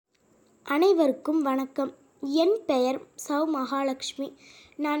அனைவருக்கும் வணக்கம். என் பெயர் சௌ மகாலட்சுமி.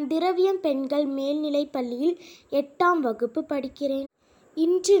 நான் திரவியம் பெண்கள் மேல்நிலைப் பள்ளியில் 8ஆம் வகுப்பு படிக்கிறேன்.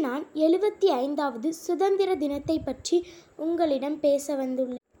 இன்று நான் 75வது சுதந்திர தினத்தை பற்றி உங்களிடம் பேச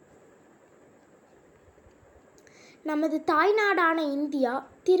வந்துள்ளேன். நமது தாய்நாடான இந்தியா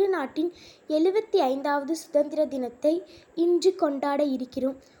திருநாட்டின் 75வது சுதந்திர தினத்தை இன்று கொண்டாட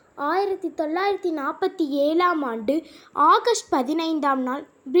இருக்கிறோம். 1947ஆம் ஆண்டு ஆகஸ்ட் 15ஆம் நாள்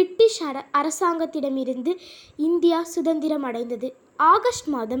பிரிட்டிஷ் அரசாங்கத்திடமிருந்து இந்தியா சுதந்திரம் அடைந்தது. ஆகஸ்ட்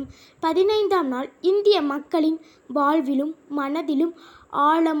மாதம் 15ஆம் நாள் இந்திய மக்களின் வாழ்விலும் மனதிலும்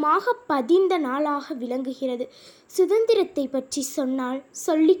ஆழமாக பதிந்த நாளாக விளங்குகிறது. சுதந்திரத்தை பற்றி சொன்னால்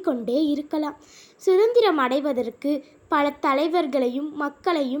சொல்லிக்கொண்டே இருக்கலாம். சுதந்திரம் அடைவதற்கு பல தலைவர்களையும்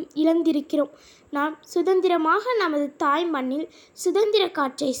மக்களையும் இழந்திருக்கிறோம். நாம் சுதந்திரமாக நமது தாய் மண்ணில் சுதந்திர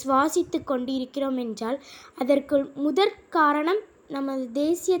காற்றை சுவாசித்து கொண்டிருக்கிறோம் என்றால் அதற்கு முதற் காரணம் நமது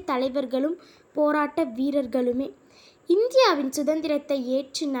தேசிய தலைவர்களும் போராட்ட வீரர்களுமே. இந்தியாவின் சுதந்திரத்தை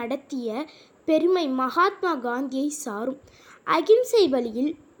ஏற்று நடத்திய பெருமை மகாத்மா காந்தியை சாரும். அகிம்சை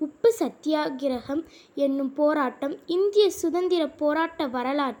வழியில் உப்பு சத்தியாகிரகம் என்னும் போராட்டம் இந்திய சுதந்திர போராட்ட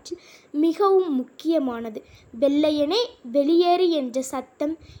வரலாற்றில் மிகவும் முக்கியமானது. வெள்ளையனே வெளியேறு என்ற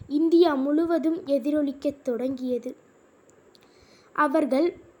சத்தம் இந்தியா முழுவதும் எதிரொலிக்கத் தொடங்கியது. அவர்கள்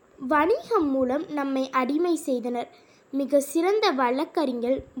வணிகம் மூலம் நம்மை அடிமை செய்தனர். மிக சிறந்த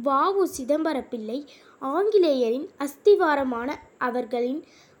வழக்கறிஞர் வ.உ. சிதம்பரப்பிள்ளை ஆங்கிலேயரின் அஸ்திவாரமான அவர்களின்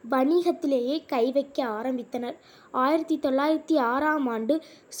வணிகத்திலேயே கை வைக்க ஆரம்பித்தனர். 1906ஆம் ஆண்டு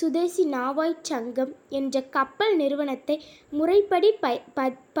சுதேசி நாவாய் சங்கம் என்ற கப்பல் நிறுவனத்தை முறைப்படி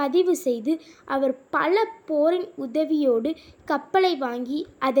பதிவு செய்து அவர் பல போரின் உதவியோடு கப்பலை வாங்கி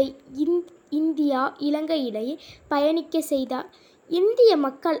அதை இந்தியா இலங்கை இடையே பயணிக்க செய்தார். இந்திய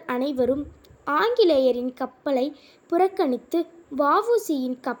மக்கள் அனைவரும் ஆங்கிலேயரின் கப்பலை புறக்கணித்து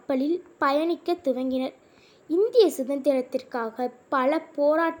வ.உ.சியின் கப்பலில் பயணிக்க துவங்கினர். இந்திய சுதந்திரத்திற்காக பல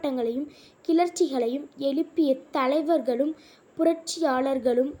போராட்டங்களையும் கிளர்ச்சிகளையும் எழுப்பிய தலைவர்களும்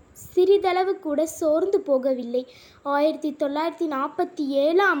புரட்சியாளர்களும் சிறிதளவு கூட சோர்ந்து போகவில்லை.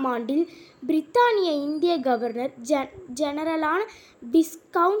 1947ஆம் ஆண்டில் பிரித்தானிய இந்திய கவர்னர் ஜெனரலான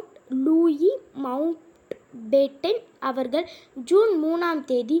விஸ்கவுண்ட் லூயி மவுண்ட்பேட்டன் அவர்கள் ஜூன் 3ஆம்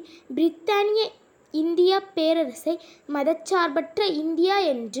தேதி பிரித்தானிய இந்திய பேரரசை மதச்சார்பற்ற இந்தியா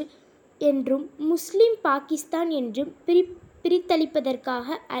என்றும் முஸ்லிம் பாகிஸ்தான் என்றும் பிரித்தளிப்பதாக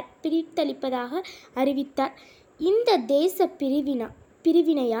அறிவித்தார். இந்த தேச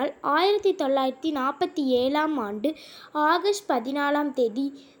பிரிவினையால் 1947ஆம் ஆண்டு ஆகஸ்ட் 14ஆம் தேதி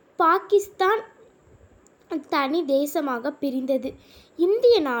பாகிஸ்தான் தனி தேசமாக பிரிந்தது.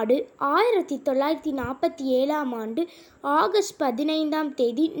 இந்திய நாடு 1947ஆம் ஆண்டு ஆகஸ்ட் 15ஆம்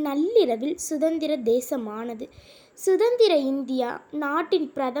தேதி நள்ளிரவில் சுதந்திர தேசமானது. சுதந்திர இந்தியா நாட்டின்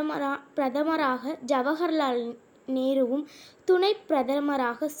பிரதமராக ஜவஹர்லால் நேருவும் துணை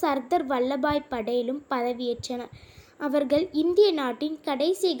பிரதமராக சர்தார் வல்லபாய் படேலும் பதவியேற்றனர். அவர்கள் இந்திய நாட்டின்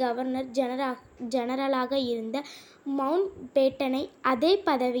கடைசி கவர்னர் ஜெனரலாக இருந்த மவுண்ட்பேட்டனை அதே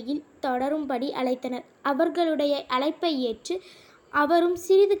பதவியில் தொடரும்படி அழைத்தனர். அவர்களுடைய அழைப்பை ஏற்று அவரும்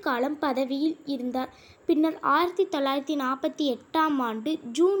சிறிது காலம் பதவியில் இருந்தார். பின்னர் 1948ஆம் ஆண்டு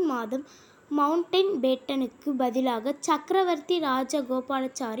ஜூன் மாதம் மவுண்ட்பேட்டனுக்கு பதிலாக சக்கரவர்த்தி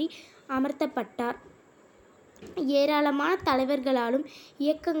ராஜகோபாலாச்சாரி அமர்த்தப்பட்டார். ஏராளமான தலைவர்களாலும்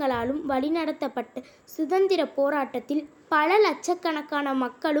இயக்கங்களாலும் வழிநடத்தப்பட்ட சுதந்திர போராட்டத்தில் பல லட்சக்கணக்கான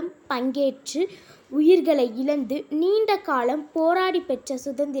மக்களும் பங்கேற்று உயிர்களை இழந்து நீண்ட காலம் போராடி பெற்ற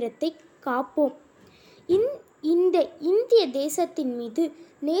சுதந்திரத்தை காப்போம். இந்த இந்திய தேசத்தின் மீது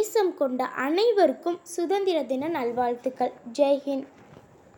நேசம் கொண்ட அனைவருக்கும் சுதந்திர தின நல்வாழ்த்துக்கள். ஜெய் ஹிந்த்.